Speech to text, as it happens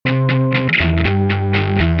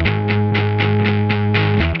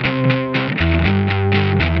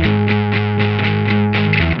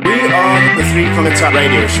the Tap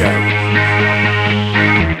radio show.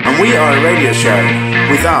 And we are a radio show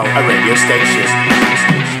without a radio station.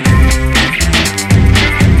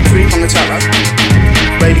 Three from the Tap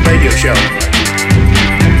radio show.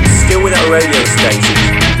 Still without a radio station.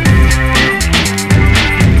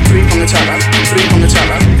 Three from the Tap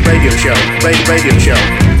radio show.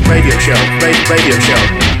 Radio show.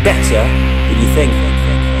 Better than you think.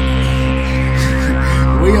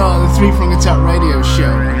 We are the Three from the Tap radio show,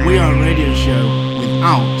 and we are a radio show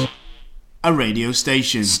without a radio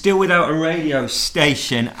station. Still without a radio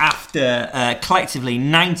station after collectively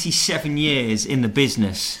 97 years in the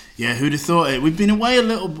business. Yeah, who'd have thought it? We've been away a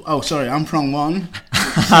little... Oh, sorry, I'm Prong 1.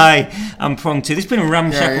 Hi, I'm Prong 2. There's been a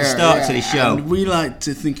ramshackle start to the show. And we like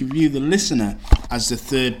to think of you, the listener, as the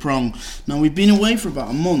third prong. Now, we've been away for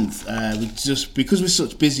about a month. Because we're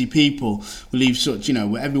such busy people, we leave such,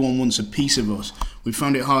 everyone wants a piece of us. We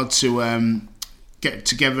found it hard to get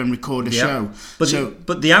together and record a show.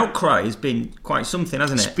 But the outcry has been quite something,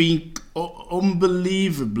 hasn't it? It's been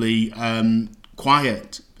unbelievably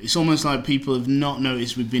quiet. It's almost like people have not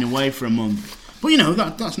noticed we've been away for a month.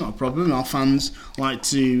 But, that's not a problem. Our fans like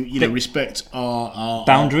to, respect our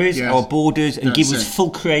boundaries, our borders, and give us full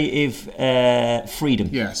creative freedom.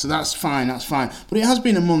 Yeah, so that's fine. But it has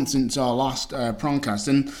been a month since our last prongcast.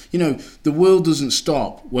 And, the world doesn't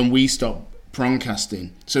stop when we stop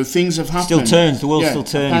prongcasting. So things have happened. The world still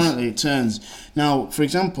turns. Apparently it turns. Now, for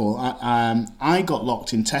example, I got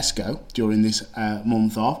locked in Tesco during this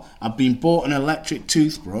month off. I've been bought an electric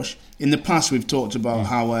toothbrush. In the past, we've talked about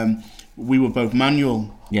how... we were both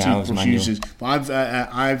manual toothbrush users, but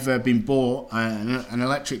I've been bought an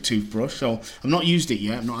electric toothbrush, so I've not used it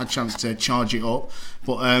yet. I've not had a chance to charge it up,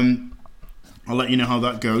 but I'll let you know how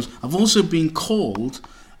that goes. I've also been called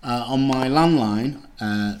on my landline.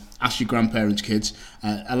 Ask your grandparents' kids.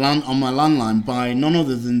 On my landline by none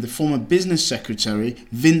other than the former business secretary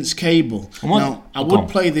Vince Cable. Now I would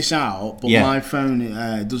play this out, but my phone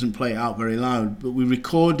doesn't play it out very loud. But we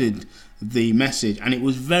recorded the message, and it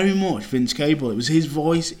was very much Vince Cable. It was his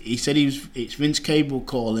voice. He said it's Vince Cable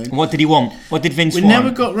calling. And what did he want? What did Vince want? We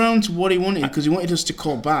never got round to what he wanted because he wanted us to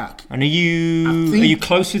call back. And are you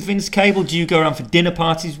close with Vince Cable? Do you go around for dinner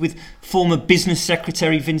parties with former business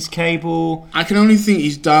secretary Vince Cable? I can only think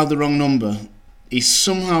he's dialed the wrong number.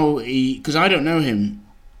 Because I don't know him,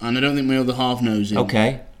 and I don't think my other half knows him.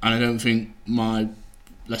 Okay. And I don't think my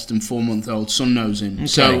less than 4-month-old son knows him. Okay.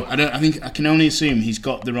 So I think I can only assume he's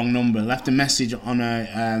got the wrong number. Left a message on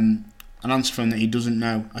an answer phone that he doesn't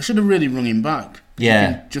know. I should have really rung him back.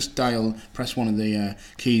 Yeah. Just press one of the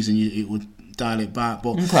keys and it would dial it back.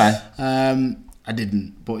 But I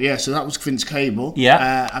didn't. But yeah, so that was Vince Cable.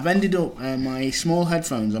 Yeah. I've ended up my small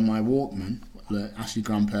headphones on my Walkman. Ask your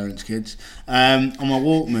grandparents' kids. On my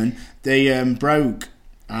Walkman, they broke.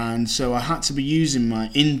 And so I had to be using my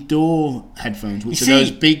indoor headphones, which are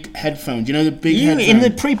those big headphones. You know the big headphones? In the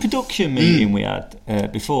pre-production meeting we had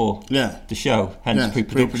before the show, hence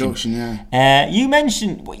pre-production. You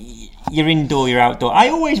mentioned you're indoor, you're outdoor. I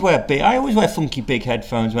always wear funky big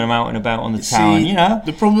headphones when I'm out and about on the town.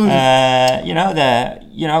 The problem.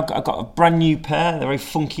 I've got a brand new pair. They're very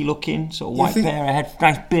funky looking, sort of white pair of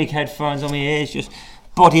nice big headphones on my ears, just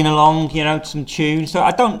bodying along, to some tunes. So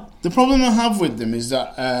I don't. The problem I have with them is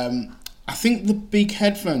that I think the big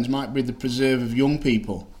headphones might be the preserve of young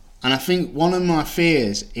people. And I think one of my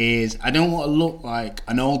fears is I don't want to look like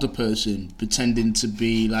an older person pretending to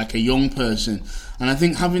be like a young person. And I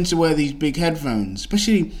think having to wear these big headphones,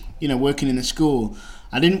 especially, working in a school,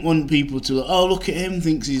 I didn't want people to look at him,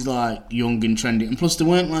 thinks he's like young and trendy. And plus they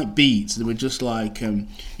weren't like Beats, they were just like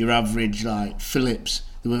your average like Philips.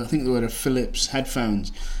 I think they were Philips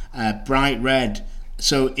headphones, bright red.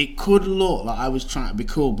 So it could look like I was trying to be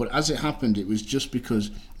cool, but as it happened, it was just because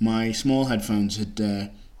my small headphones had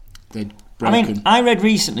they'd broken. I read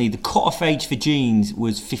recently the cut-off age for jeans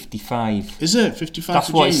was 55. Is it 55? That's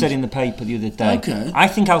for what jeans? It said in the paper the other day. Okay. I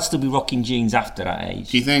think I'll still be rocking jeans after that age.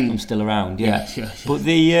 Do you think? I'm still around, yeah. But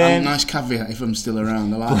the nice caveat if I'm still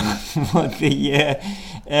around. I like that.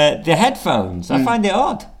 But the headphones, I find it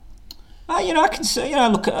odd. I can say,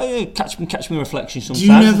 look at catch me reflection sometimes.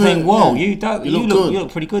 You never think, whoa, you look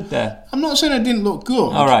pretty good there. I'm not saying I didn't look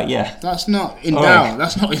good. All right, yeah. That's not in doubt.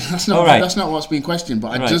 Right. That's not what's being questioned.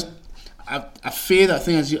 But I fear that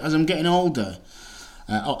thing as I'm getting older.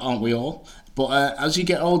 Aren't we all? But as you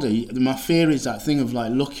get older, my fear is that thing of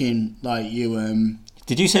like looking like you.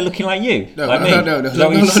 Did you say looking like you? No, like no,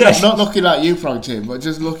 not looking like you, Prong Tim, but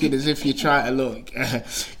just looking as if you're trying to look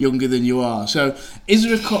younger than you are. So, is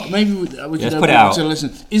there a maybe we could put it out to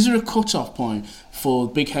listen? Is there a cut-off point for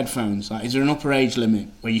big headphones? Like, is there an upper age limit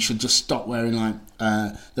where you should just stop wearing like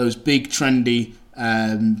those big trendy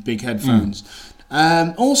big headphones.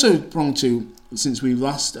 Also, Prong 2, since we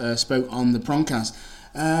last spoke on the Prongcast,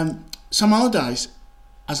 Sam Allardyce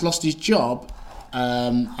has lost his job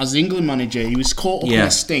as the England manager. He was caught up in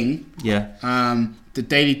a sting. The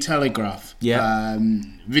Daily Telegraph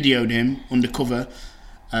videoed him undercover,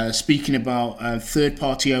 speaking about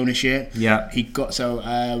third-party ownership. He got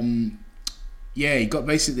he got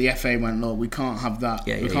basically the FA went, look, we can't have that.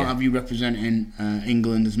 We can't have you representing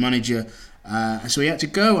England as manager. So he had to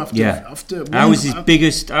go after. I was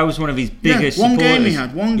one of his biggest. One supporters. Game he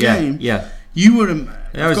had. One game. You were.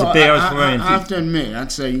 I have to admit,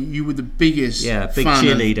 I'd say you were the biggest. Big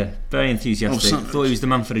cheerleader, very enthusiastic. Thought he was the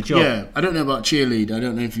man for the job. Yeah, I don't know about cheerleader. I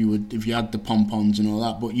don't know if you had the pom poms and all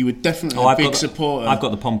that, but you were definitely a big supporter. I've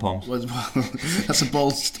got the pom poms. That's a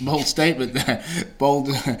bold statement there. Bold.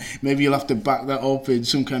 Maybe you'll have to back that up in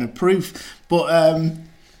some kind of proof. But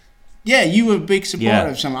you were a big supporter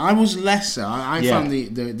of Sam. I was lesser. I found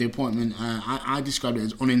the appointment. I described it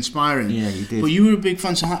as uninspiring. Yeah, you did. But you were a big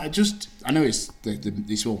fan. So I know it's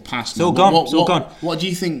all past. It's all gone. It's all gone. What do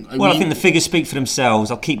you think? I think the figures speak for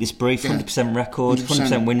themselves. I'll keep this brief. 100% record,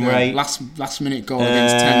 100% win rate. Last minute goal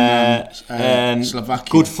against 10 Slovakia.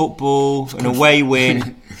 Good football, an away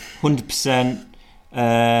win, 100%.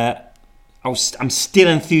 I'm still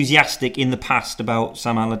enthusiastic in the past about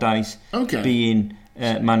Sam Allardyce being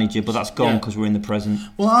manager, but that's gone because we're in the present.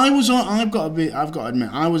 Well, I've got to admit,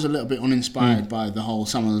 I was a little bit uninspired by the whole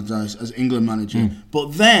Sam Allardyce as England manager.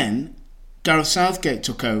 But then Gareth Southgate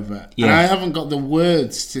took over, and I haven't got the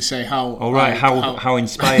words to say how. How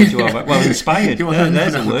inspired you are? Well, inspired.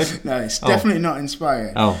 There's a word. No, it's definitely not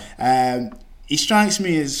inspired. He strikes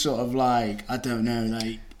me as sort of like, I don't know,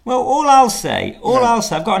 like. Well, all I'll say,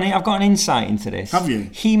 I've got an insight into this. Have you?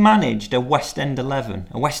 He managed a West End 11,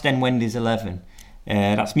 a West End Wendy's 11.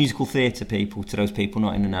 That's musical theatre, people, to those people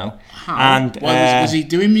not in the know. How? And was he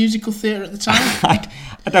doing musical theatre at the time?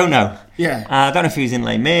 I don't know. Yeah. I don't know if he was in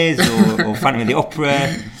Les Mis or Phantom of the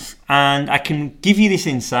Opera. And I can give you this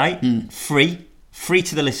insight, free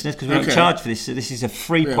to the listeners, because we don't charge for this. So this is a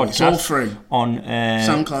free podcast. It's all free. On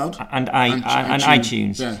SoundCloud and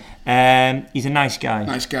iTunes. Yeah. He's a nice guy.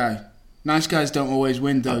 Nice guy. Nice guys don't always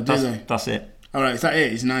win, though, do they? That's it. All right, is that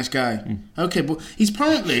it? He's a nice guy. Okay, but he's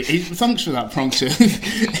apparently... thanks for that, Pronkter.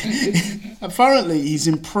 Apparently, he's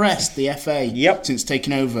impressed the FA since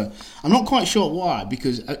taking over. I'm not quite sure why,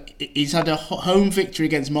 because he's had a home victory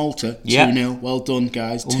against Malta, 2-0. Well done,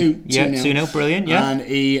 guys. 2-0. 2-0, brilliant, And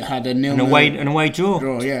he had a 0-0... An away draw.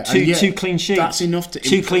 Two clean sheets. That's enough to...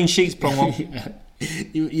 Two clean sheets, Prong.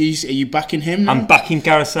 Are you backing him now? I'm backing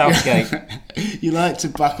Gareth Southgate. You like to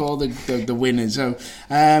back all the winners. So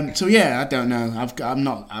I don't know.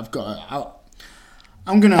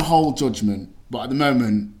 I'm going to hold judgment, but at the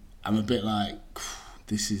moment I'm a bit like,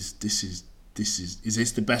 is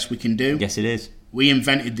this the best we can do? Yes, it is. We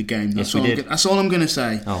invented the game. Yes, we did. That's all I'm going to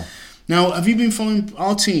say. Oh. Now, have you been following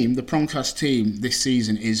our team? The Prongcast team this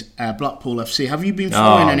season is Blackpool FC. Have you been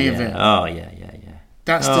following any of it? Oh yeah.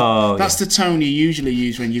 That's the tone you usually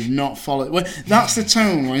use when you've not followed. Well, that's the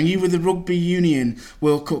tone when you were the Rugby Union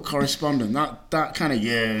World Cup correspondent. That kind of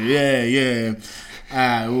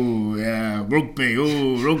rugby,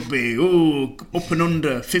 up and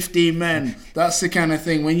under, 15 men. That's the kind of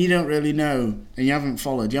thing when you don't really know and you haven't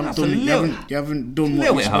followed. You haven't done. A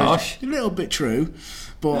little bit harsh. A little bit true.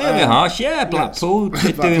 But, a little bit harsh, Blackpool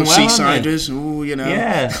doing well, Seasiders,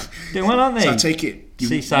 Yeah, doing well, aren't they? So I take it.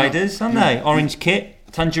 Seasiders, aren't they? Orange kit,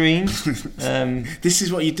 tangerines. This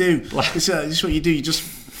is what you do. This is what you do. You just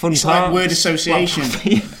fun it's like word association.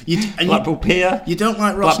 Blackpool Pier. You don't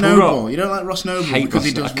like Ross Noble. You don't like Ross Noble because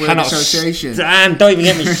he does word association. Damn! Don't even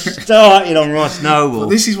get me started on Ross Noble. Well,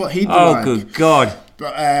 this is what he'd do. Oh, good God.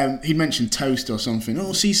 But he mentioned toast or something.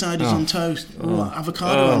 Seasiders on toast.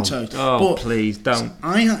 Avocado on toast. But please don't.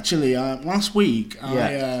 I actually last week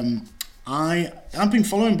I've been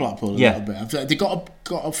following Blackpool a little bit. They got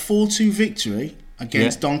a 4-2 victory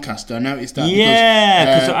against Doncaster. I noticed that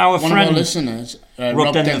because our one friend of our listeners,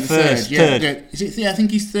 Rob Dent third. Is it? I think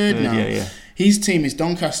he's third now. Yeah. His team is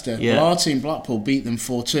Doncaster. Yeah. Well, our team Blackpool beat them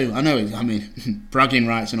 4-2. I know. Bragging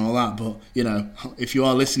rights and all that, but if you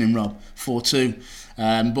are listening, Rob, 4-2.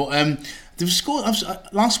 They've scored.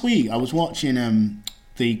 Last week I was watching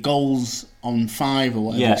the goals on 5 or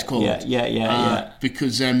whatever it's called. Yeah.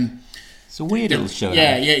 Because It's a weird little show.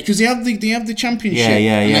 Yeah, because they have the championship,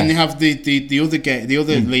 and then they have the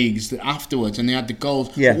other leagues afterwards, and they had the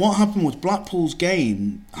goals. Yeah. But what happened was Blackpool's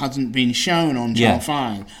game hadn't been shown on Channel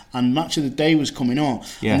 5, and Match of the Day was coming on,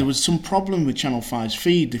 and there was some problem with Channel 5's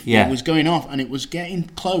feed. It was going off, and it was getting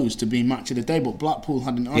close to being Match of the Day, but Blackpool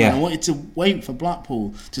hadn't on. And I wanted to wait for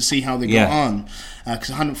Blackpool to see how they got on,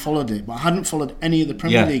 because I hadn't followed it, but I hadn't followed any of the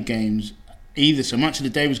Premier League games either, so Match of the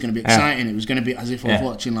Day was going to be exciting. It was going to be as if I was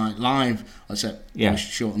watching like live, except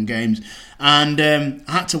shortened games. And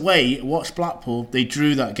I had to wait, watch Blackpool. They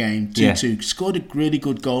drew that game 2-2. Scored a really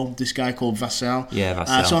good goal, this guy called Vassell.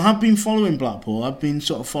 So I have been following Blackpool. I've been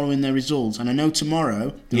sort of following their results, and I know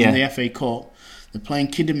tomorrow they're in the FA Cup. They're playing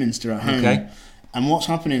Kidderminster at home. And what's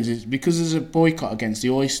happening is because there's a boycott against the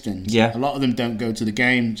Oystons, a lot of them don't go to the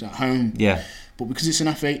games at home. But because it's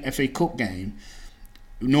an FA Cup game,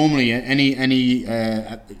 normally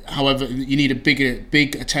however, you need a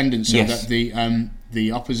big attendance so that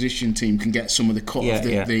the opposition team can get some of the cut of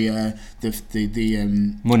the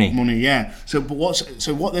money. So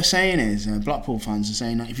what they're saying is Blackpool fans are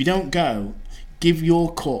saying that if you don't go, give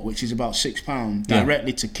your cut, which is about £6,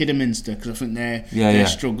 directly to Kidderminster, because I think they're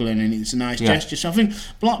struggling, and it's a nice gesture. So I think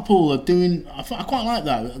Blackpool are doing. I quite like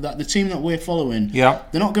that the team that we're following. They're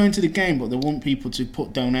not going to the game, but they want people to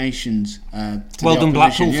put donations. Well done,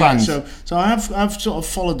 Blackpool fans. So I've sort of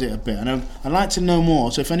followed it a bit, and I'd like to know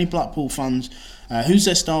more. So if any Blackpool fans. Who's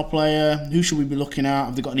their star player? Who should we be looking at?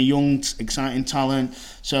 Have they got any young, exciting talent?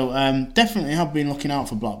 So definitely have been looking out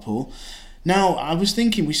for Blackpool. Now, I was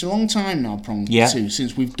thinking, it's a long time now, Prong, too,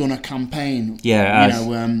 since we've done a campaign.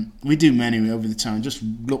 We do many over the time. Just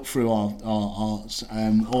look through all our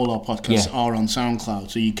podcasts are on SoundCloud,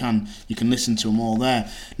 so you can listen to them all there.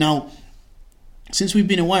 Now, since we've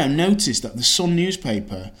been away, I've noticed that the Sun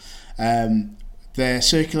newspaper, their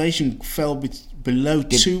circulation fell below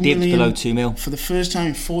 2 million. Below 2 mil for the first time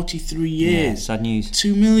in 43 years. Yeah, sad news.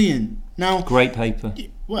 2 million. Now, great paper.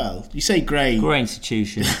 Well, you say great. Great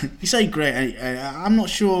institution. You say great. I'm not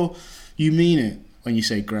sure you mean it when you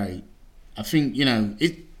say great. I think,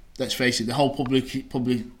 let's face it, the whole publishing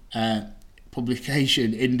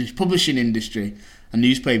industry and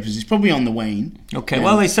newspapers is probably on the wane. Okay,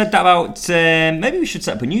 well, they said that about maybe we should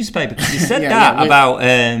set up a newspaper, because they said about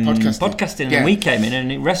podcasting, and then we came in and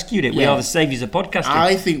it rescued it. We are the saviours of podcasting.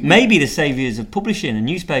 I think maybe the saviours of publishing and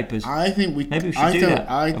newspapers. Maybe we should do that.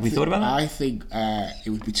 Have we thought about that? I think it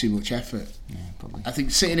would be too much effort. Yeah, probably. I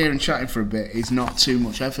think sitting here and chatting for a bit is not too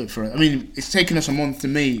much effort for it. I mean, it's taken us a month to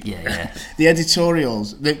meet. The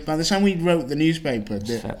editorials. By the time we wrote the newspaper,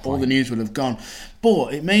 all the news would have gone.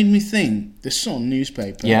 But it made me think, the Sun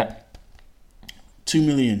newspaper, 2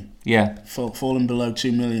 million, falling below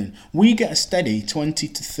 2 million. We get a steady 20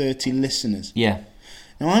 to 30 listeners. Now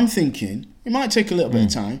I'm thinking, it might take a little bit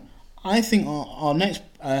of time. I think our next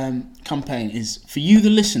campaign is for you,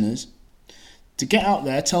 the listeners, to get out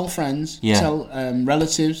there, tell friends, tell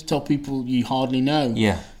relatives, tell people you hardly know,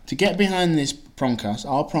 to get behind this Prongcast,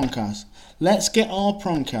 our Prongcast. Let's get our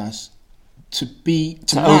Prongcast to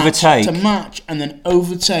match and then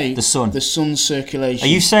overtake the Sun's circulation. Are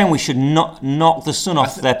you saying we should knock the Sun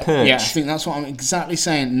off their perch? Yeah, I think that's what I'm exactly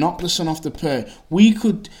saying. Knock the Sun off the perch. We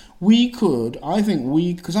could.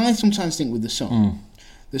 Because I sometimes think with the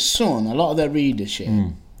Sun, a lot of their readership,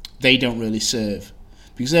 they don't really serve.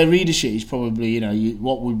 Because their readership is probably,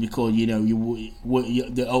 what would be called,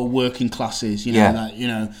 the old working classes,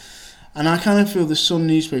 And I kind of feel the Sun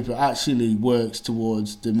newspaper actually works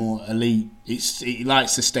towards the more elite. It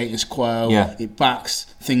likes the status quo. It backs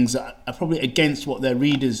things that are probably against what their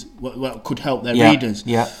readers, what could help their readers.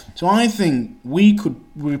 So I think we could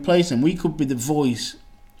replace them. We could be the voice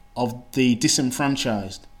of the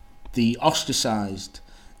disenfranchised, the ostracised,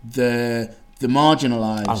 the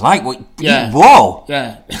marginalised. I like what. Whoa.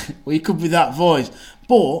 We could be that voice,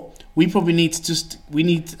 but. We probably need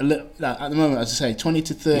a little, at the moment, as I say, 20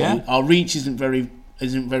 to 30. Our reach isn't very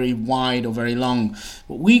wide or very long,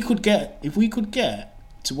 but if we could get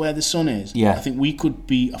to where the Sun is, I think we could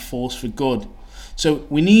be a force for good. So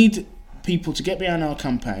we need people to get behind our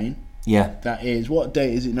campaign. That is, what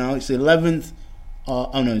date is it now? It's the 11th.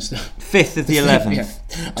 It's the 5th of the 11th,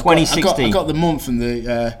 2016. I got the month and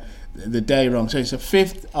the day wrong. So it's the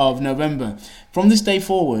 5th of November. From this day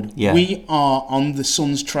forward, we are on the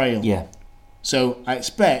Sun's trail. So I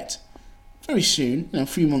expect very soon, a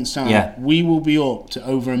few months' time, we will be up to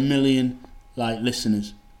over 1 million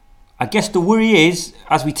listeners. I guess the worry is,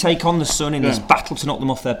 as we take on the Sun in this battle to knock them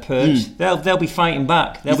off their perch, they'll be fighting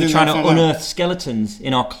back. They'll be trying to unearth skeletons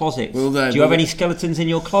in our closets. Do you have any skeletons in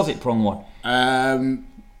your closet, Prong One?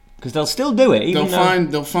 Because they'll still do it.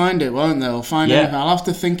 They'll find it, won't they? They'll find it. I'll have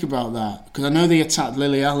to think about that because I know they attacked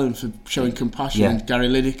Lily Allen for showing compassion and Gary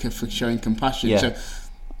Lineker for showing compassion. Yeah.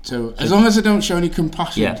 So as long as they don't show any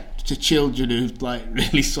compassion to children who've like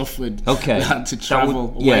really suffered, had to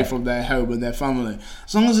travel away from their home and their family.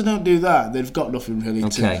 As long as they don't do that, they've got nothing really to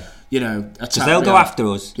attack. Because they'll go after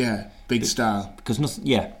us. Yeah, big style. Because nothing.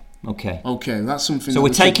 Yeah. Okay, that's something. So we're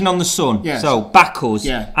taking on the sun. Yeah. So back us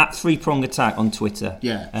at 3 Prong Attack on Twitter.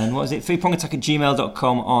 Yeah. And what is it?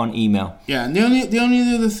 3prongattack@gmail.com on email. Yeah. And the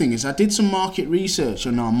only other thing is I did some market research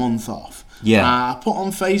on our month off. Yeah. I put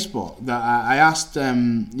on Facebook that I asked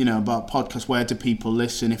about podcasts. Where do people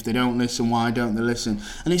listen? If they don't listen, why don't they listen?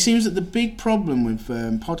 And it seems that the big problem with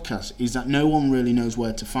podcasts is that no one really knows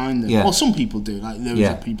where to find them. Yeah. Well, some people do. Like those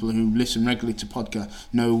are people who listen regularly to podcasts.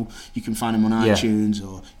 Know you can find them on iTunes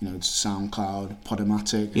or SoundCloud,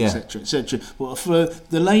 Podomatic, etc., etc. But for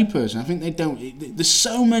the layperson, I think they don't. There's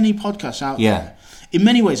so many podcasts out there. In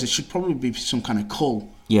many ways, there should probably be some kind of cull.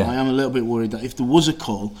 Yeah. I am a little bit worried that if there was a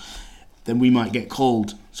cull, then we might get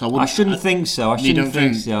called. So I shouldn't think so. Do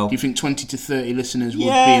you think 20 to 30 listeners would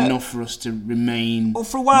be enough for us to remain? Well,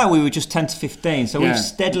 for a while we were just 10 to 15, so we've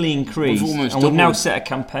steadily increased. We've now set a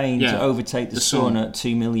campaign to overtake the Sun at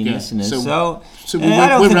 2 million listeners. So I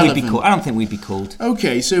don't think we'd be called.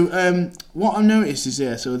 Okay, so what I've noticed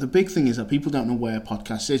is so the big thing is that people don't know where a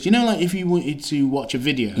podcast is. Like if you wanted to watch a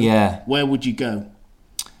video, where would you go?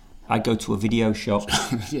 I'd go to a video shop.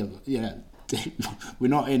 Yeah. We're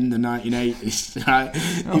not in the 1980s, right?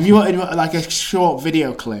 If you wanted like a short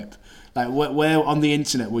video clip, like where on the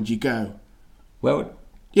internet would you go? Well,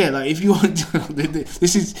 like if you want to,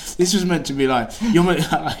 this was meant to be like you want to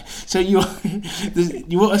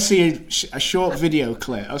see a short video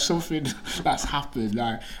clip of something that's happened,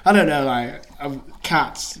 like I don't know, like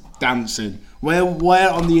cats dancing. Where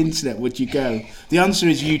on the internet would you go? The answer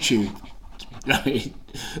is YouTube. Right.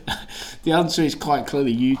 The answer is quite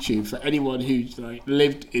clearly YouTube for anyone who's like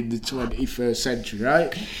lived in the 21st century,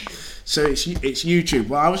 right? So it's YouTube.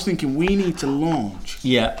 Well, I was thinking we need to launch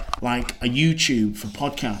like a YouTube for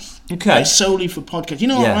podcasts. Okay. Like solely for podcasts. On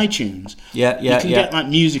iTunes. You can get like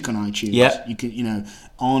music on iTunes. Yeah. You can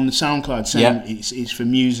on SoundCloud same it's for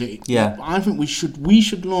music. Yeah. I think we should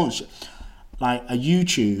launch like a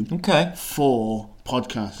YouTube for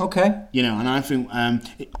podcasts. Okay. And I think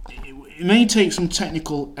it may take some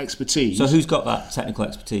technical expertise. So who's got that technical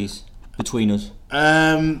expertise between us?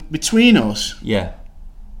 Between us? Yeah.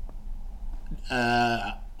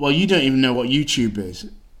 Well, you don't even know what YouTube is,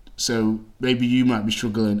 so maybe you might be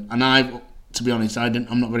struggling. And to be honest,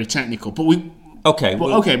 I'm not very technical. But we. Okay.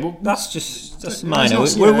 But that's minor.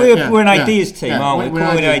 We're an ideas team, aren't we?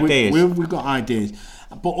 We're with ideas. We've got ideas.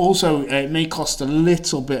 But also, it may cost a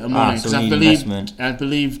little bit of money because I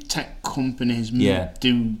believe tech companies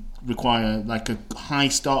do require like a high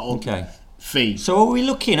startup fee. So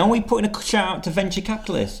are we putting a shout out to venture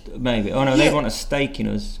capitalists maybe? Oh no, they'd want a stake in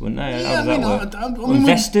us, wouldn't they? How does that work?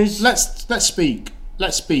 Investors? Let's speak.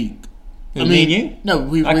 Me and you? No,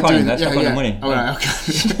 I can't invest. I've got no money. All right, okay.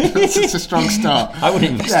 It's a strong start. I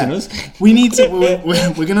wouldn't invest in us. We need to.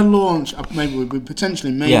 We're going to launch. We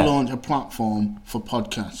potentially launch a platform for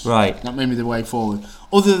podcasts. Right. That may be the way forward.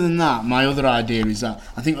 Other than that, my other idea is that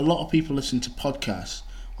I think a lot of people listen to podcasts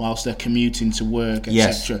whilst they're commuting to work,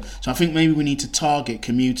 etc. Yes. So I think maybe we need to target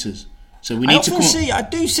commuters. So we need I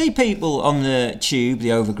do see people on the tube,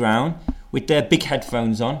 the overground, with their big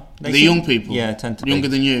headphones on. Young people? Yeah, tend to younger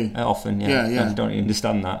than you? Often, yeah. I don't even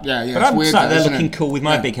understand that. Yeah. But I'm sat there looking cool with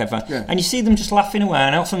my big headphones. Yeah. And you see them just laughing away,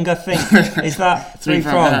 and I often go think, is that 3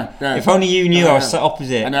 Prong? Yeah. If only you knew I was sat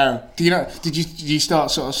opposite. I know. Did you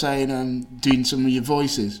start sort of saying, doing some of your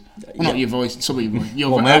voices? Well, not your voice, some of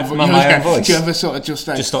your voice. My own voice. Do you ever sort of just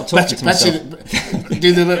start talking to myself?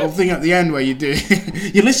 Do the little thing at the end where you do,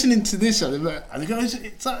 you're listening to this, and they go,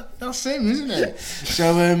 that's him, isn't it?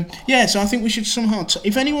 So, so I think we should somehow,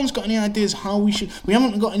 if anyone's got any ideas how we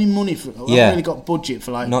haven't got any money we haven't really got budget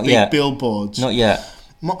for like big billboards. Not yet.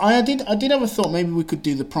 I did have a thought. Maybe we could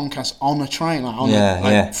do the Prongcast on a train,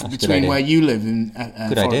 between where you live in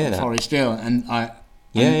Forest Hill and like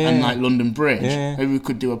London Bridge. Maybe we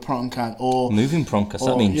could do a Prongcast or moving Prongcast.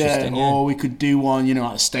 That'd be interesting. Or we could do one,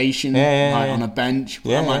 at a station, on a bench.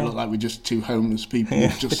 That might look like we're just two homeless people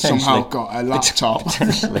who've just somehow got a laptop.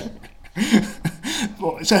 Potentially.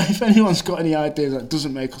 So if anyone's got any ideas that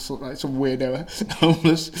doesn't make us look like some weirdo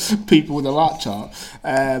homeless people with a laptop,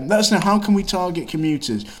 let us know. How can we target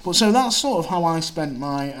commuters? But so that's sort of how I spent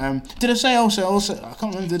my. Did I say also? I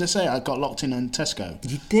can't remember. Did I say I got locked in on Tesco?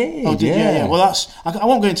 You did. Oh, yeah. Well, that's. I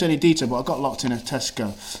won't go into any detail, but I got locked in at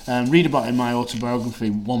Tesco. Read about it in my autobiography,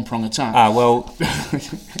 One Prong Attack. Well,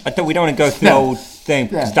 we don't want to go through the whole thing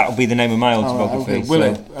because that would be the name of my autobiography. Okay. Will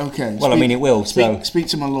it? Okay. Well, I mean, it will. Speak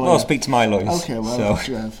to my lawyer. Well, speak to my lawyers. Okay. Well,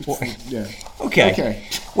 yeah. Okay.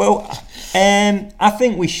 Well, I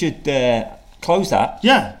think we should close that.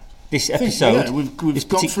 Yeah. This episode. We've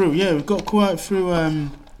got through. Yeah, we've got quite through.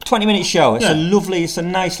 20-minute show. It's a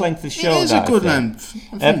nice length of show. It is a good length.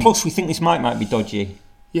 Plus, we think this might be dodgy.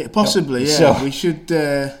 Yeah, possibly. Yeah, so, we should.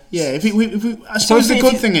 I suppose the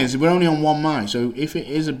good thing is we're only on one mic, so if it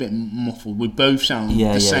is a bit muffled, we both sound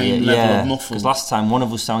the same level of muffled. Because last time one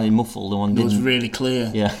of us sounded muffled, the one didn't. It was really clear.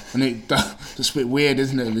 Yeah, and that's a bit weird,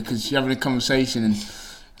 isn't it? Because you're having a conversation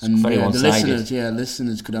and very one-sided. The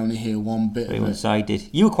listeners could only hear one bit. Very one-sided.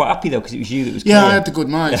 You were quite happy though because it was you that was. Yeah, I had the good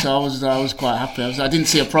mic, so I was quite happy. I didn't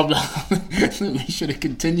see a problem. We should have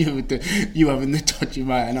continued with you having the dodgy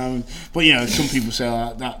mic, but some people say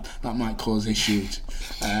that might cause issues.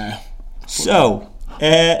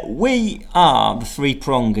 We are the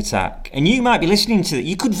Three-Prong Attack, and you might be listening to it.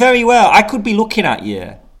 You could very well. I could be looking at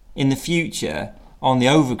you in the future on the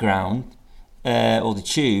overground. Or the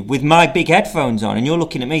tube with my big headphones on, and you're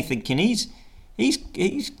looking at me thinking he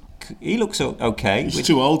looks okay. He's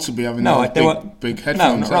too old to be having big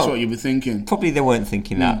headphones. That's what you were thinking. Probably they weren't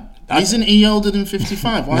thinking that. Isn't he older than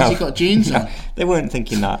 55? Why has he got jeans on? They weren't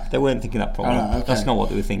thinking that. Probably. Okay. That's not what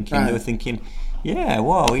they were thinking. Right. They were thinking,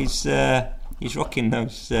 he's rocking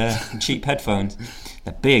those cheap headphones.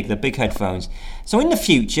 They're big headphones. So in the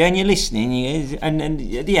future, and you're listening, and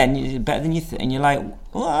at the end, you're better than you think, and you're like,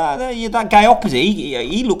 that guy opposite,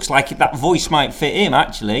 he looks like that voice might fit him,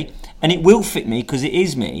 actually, and it will fit me, because it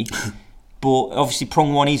is me, but obviously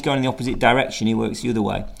prong one, he's going in the opposite direction, he works the other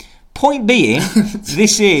way. Point being,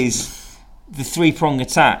 this is the Three-Prong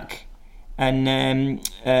Attack, and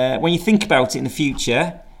when you think about it in the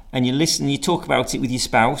future, and you listen, you talk about it with your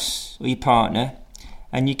spouse, or your partner,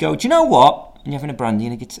 and you go, do you know what? And you're having a brandy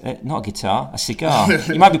and a cigar.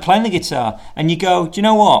 You might be playing the guitar, and you go, do you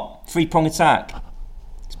know what? Three-Prong Attack.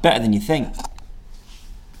 It's better than you think.